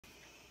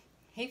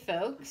Hey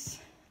folks,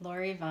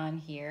 Lori Vaughn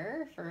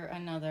here for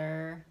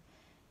another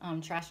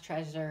Trash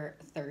Treasure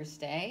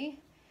Thursday.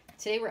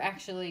 Today we're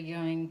actually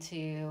going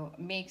to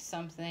make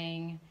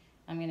something.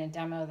 I'm going to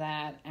demo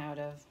that out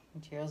of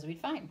materials we'd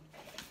find.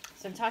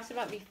 So I've talked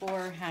about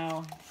before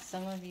how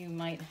some of you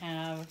might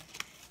have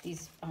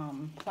these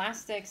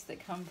plastics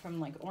that come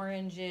from like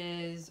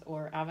oranges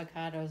or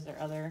avocados or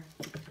other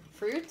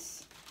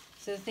fruits.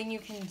 So the thing you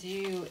can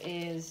do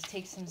is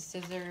take some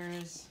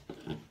scissors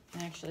and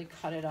actually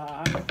cut it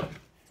off,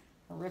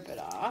 or rip it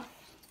off,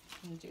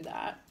 and do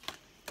that.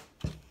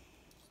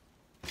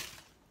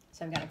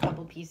 So I've got a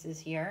couple pieces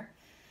here.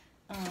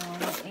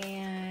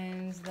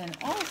 And then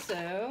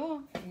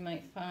also, you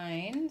might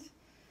find,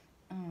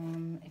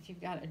 if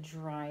you've got a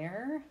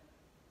dryer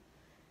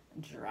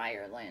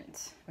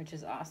lint, which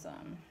is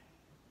awesome.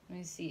 Let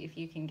me see if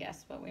you can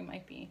guess what we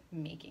might be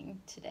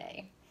making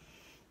today.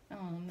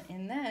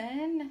 And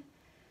then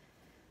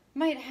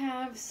might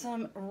have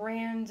some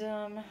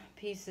random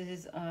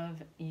pieces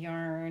of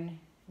yarn,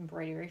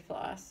 embroidery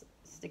floss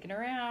sticking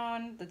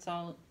around that's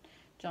all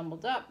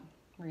jumbled up.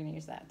 We're going to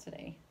use that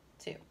today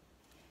too.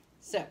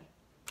 So,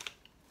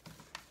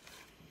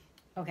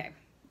 okay,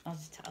 I'll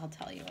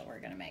tell you what we're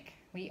going to make.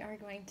 We are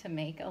going to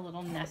make a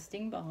little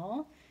nesting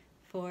ball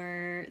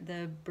for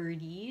the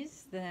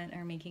birdies that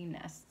are making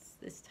nests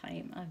this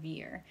time of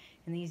year.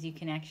 And these you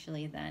can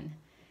actually then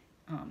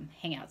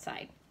hang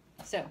outside.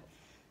 So,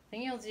 the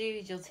thing you'll do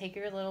is you'll take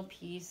your little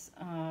piece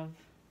of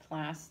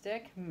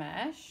plastic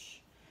mesh.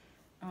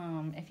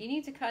 If you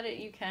need to cut it,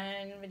 you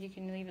can, but you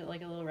can leave it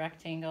like a little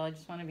rectangle. I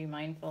just want to be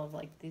mindful of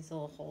like these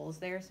little holes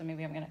there, so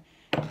maybe I'm going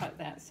to cut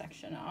that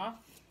section off.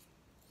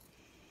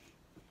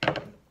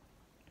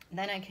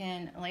 Then I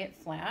can lay it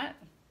flat,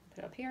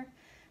 put it up here.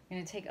 I'm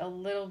going to take a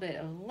little bit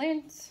of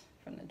lint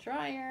from the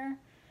dryer.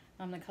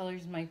 The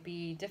colors might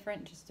be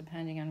different just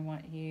depending on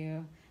what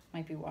you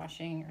might be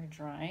washing or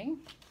drying.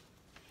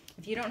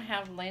 If you don't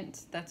have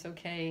lint, that's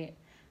okay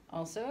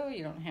also.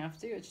 You don't have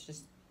to. It's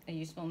just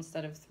useful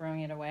instead of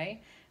throwing it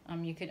away.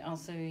 You could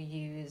also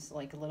use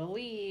like little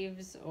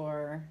leaves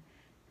or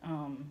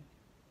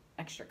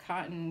extra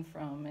cotton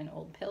from an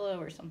old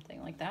pillow or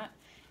something like that.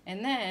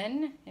 And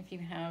then if you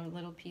have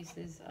little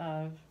pieces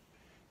of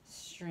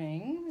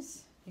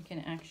strings, you can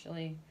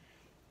actually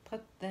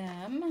put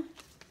them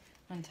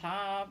on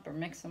top or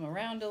mix them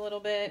around a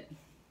little bit.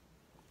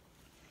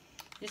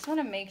 You just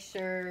want to make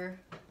sure,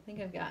 I think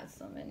I've got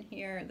some in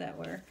here that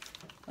were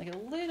like a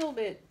little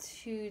bit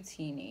too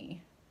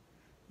teeny.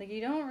 Like you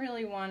don't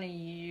really want to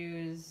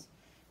use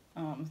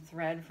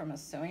thread from a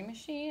sewing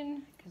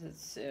machine because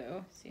it's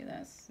so, see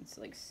this? It's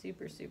like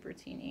super, super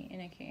teeny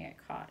and it can get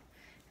caught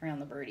around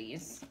the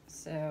birdies.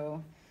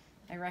 So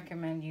I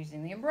recommend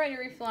using the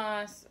embroidery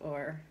floss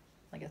or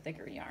like a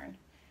thicker yarn.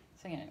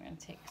 So again, I'm going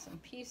to take some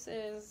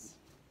pieces,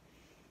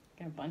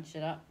 going to bunch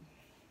it up.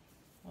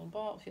 A little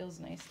ball, it feels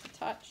nice to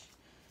touch.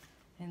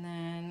 And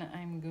then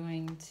I'm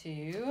going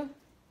to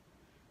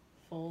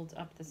fold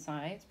up the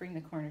sides, bring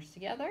the corners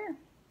together,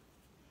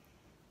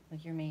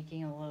 like you're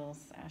making a little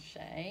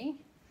sachet.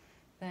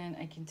 Then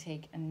I can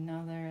take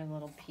another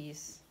little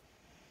piece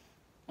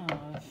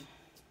of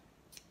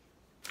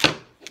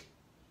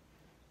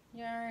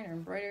yarn or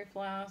embroidery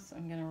floss.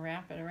 I'm going to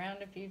wrap it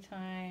around a few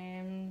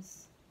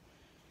times.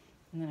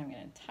 And then I'm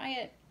going to tie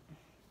it.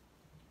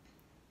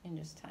 And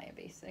just tie a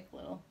basic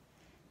little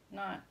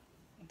knot.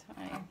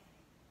 Tie.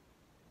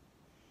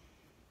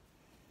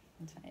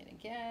 And tie it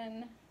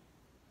again.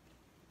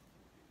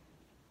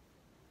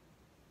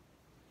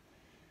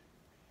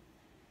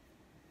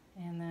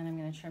 And then I'm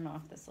going to trim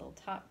off this little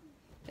top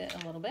bit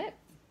a little bit.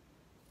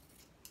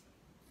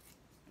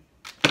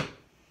 And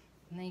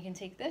then you can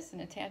take this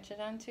and attach it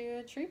onto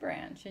a tree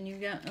branch. And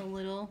you've got a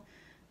little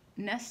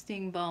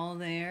nesting ball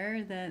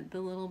there that the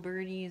little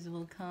birdies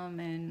will come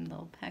and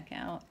they'll peck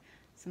out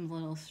some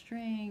little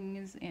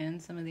strings and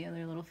some of the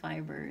other little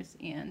fibers.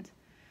 And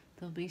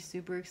they'll be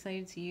super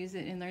excited to use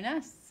it in their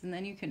nests. And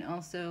then you can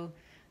also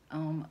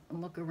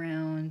look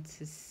around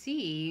to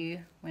see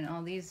when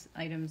all these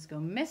items go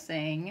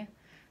missing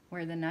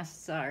where the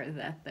nests are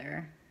that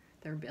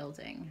they're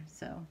building.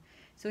 So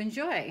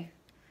enjoy.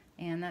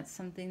 And that's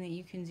something that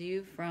you can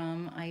do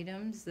from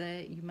items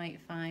that you might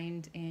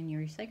find in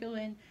your recycle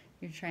bin,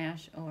 your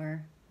trash,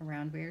 or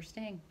around where you're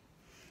staying.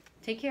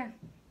 Take care.